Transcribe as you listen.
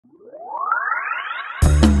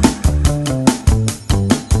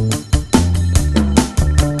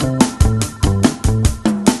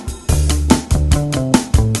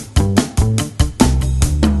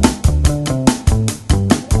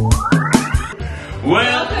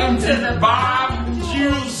Welcome to the Bob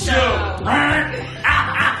Jules Show.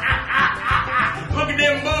 Look at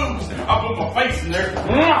them moves. I'll put my face in there.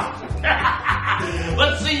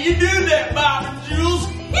 Let's see you do that, Bob Jules.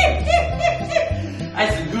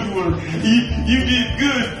 That's a good one. You did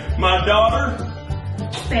good, my daughter.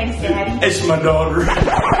 Thanks, Daddy. That's my daughter.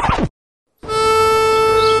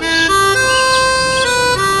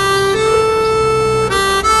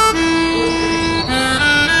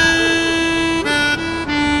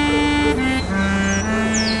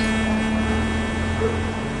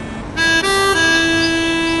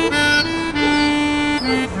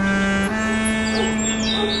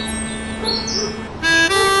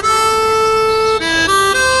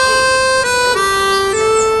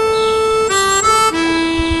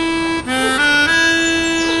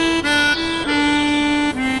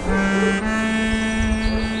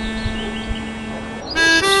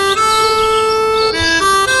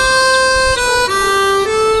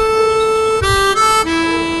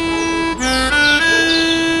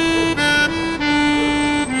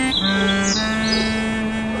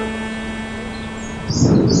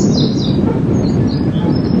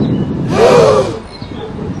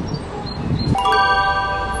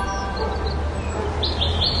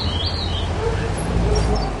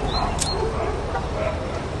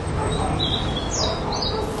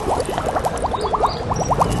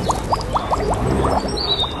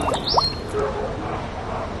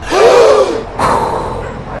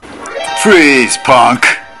 Freeze, punk!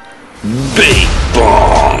 Big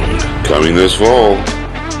Bong! Coming this fall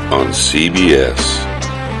on CBS.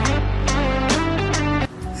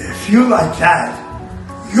 If you like that,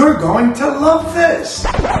 you're going to love this.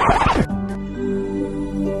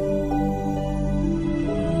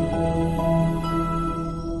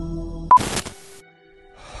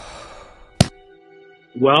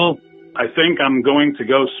 Well, I think I'm going to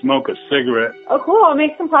go smoke a cigarette. Oh, cool. I'll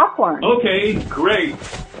make some popcorn. Okay, great.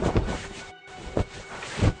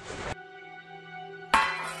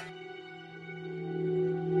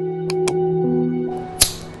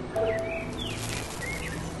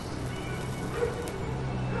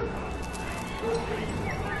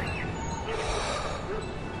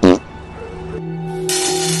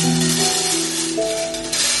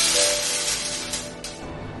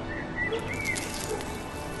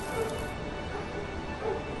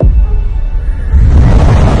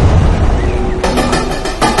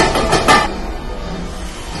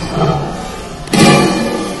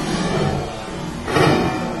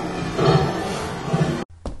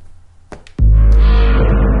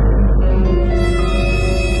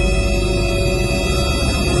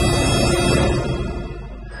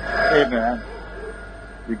 Hey man,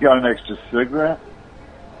 you got an extra cigarette?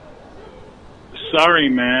 Sorry,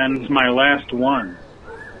 man. It's my last one.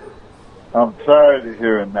 I'm tired of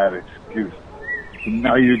hearing that excuse.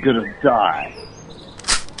 Now you're gonna die.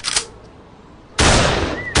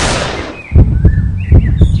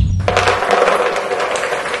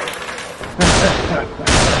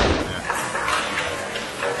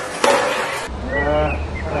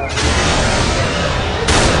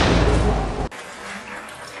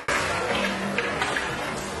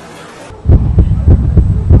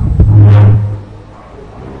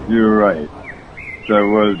 You're right. That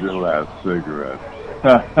was your last cigarette.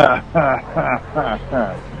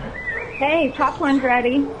 Hey, popcorn's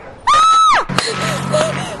ready.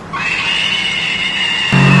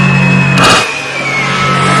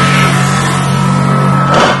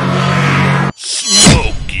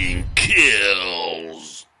 Smoking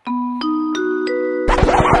kills.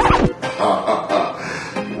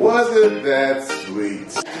 Wasn't that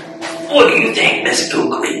sweet? What do you think, Miss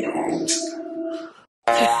Googly?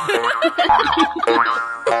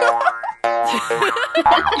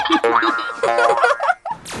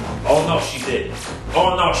 Oh no, she did.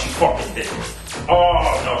 Oh no, she fucking did.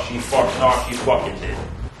 Oh no, she fucking did.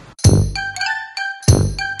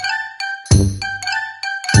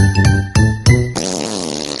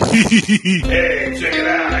 Hey, check it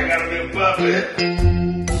out, I got a new puppet.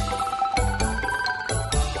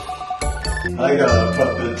 I got a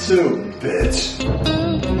puppet too, bitch.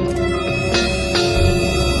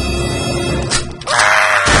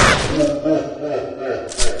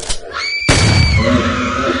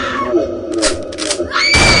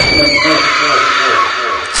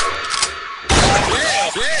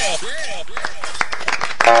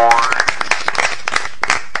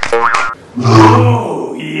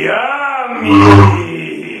 Oh, yummy!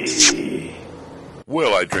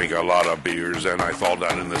 Well, I drink a lot of beers and I fall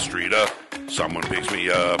down in the street. Someone picks me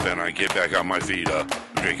up and I get back on my feet.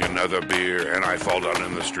 Drink another beer and I fall down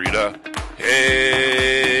in the street.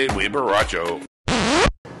 Hey, we borracho.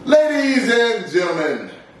 Ladies Ladies and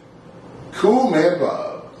gentlemen, Cool Man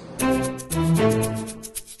Bob.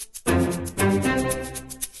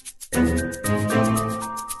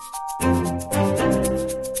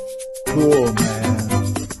 Cool, man.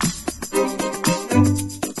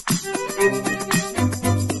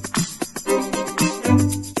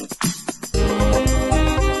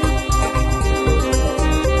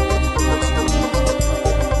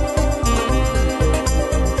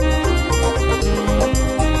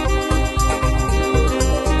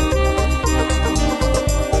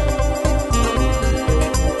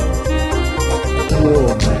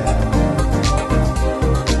 Cool, man.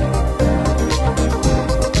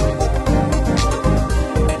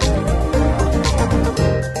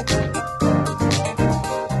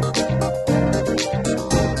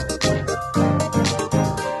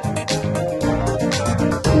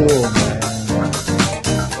 Cool, man.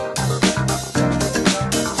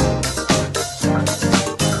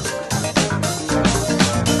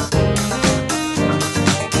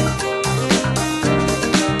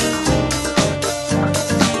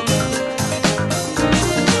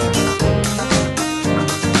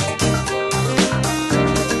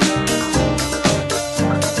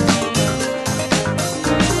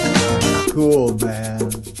 Cool, man. Cool, man. Cool, man.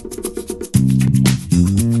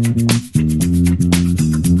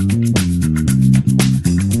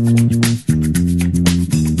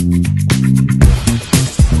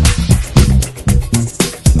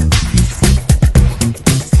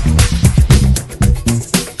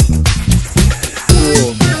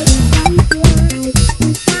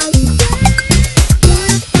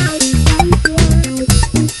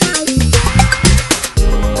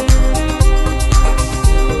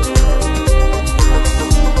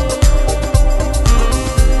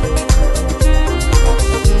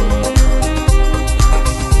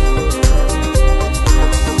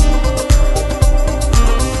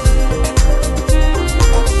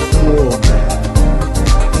 Cool, man.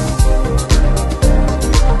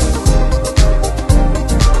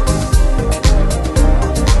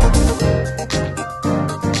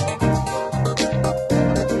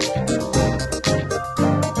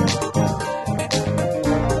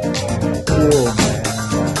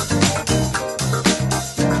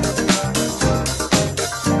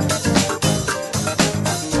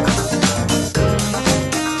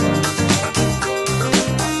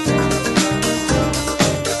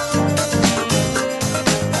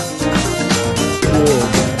 Cool,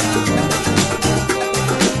 man.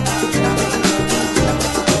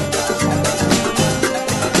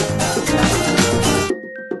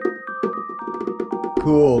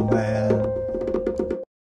 Cool, man.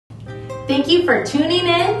 Thank you for tuning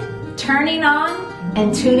in, turning on,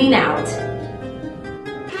 and tuning out.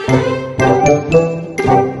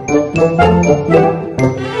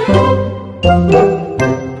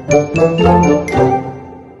 Cool.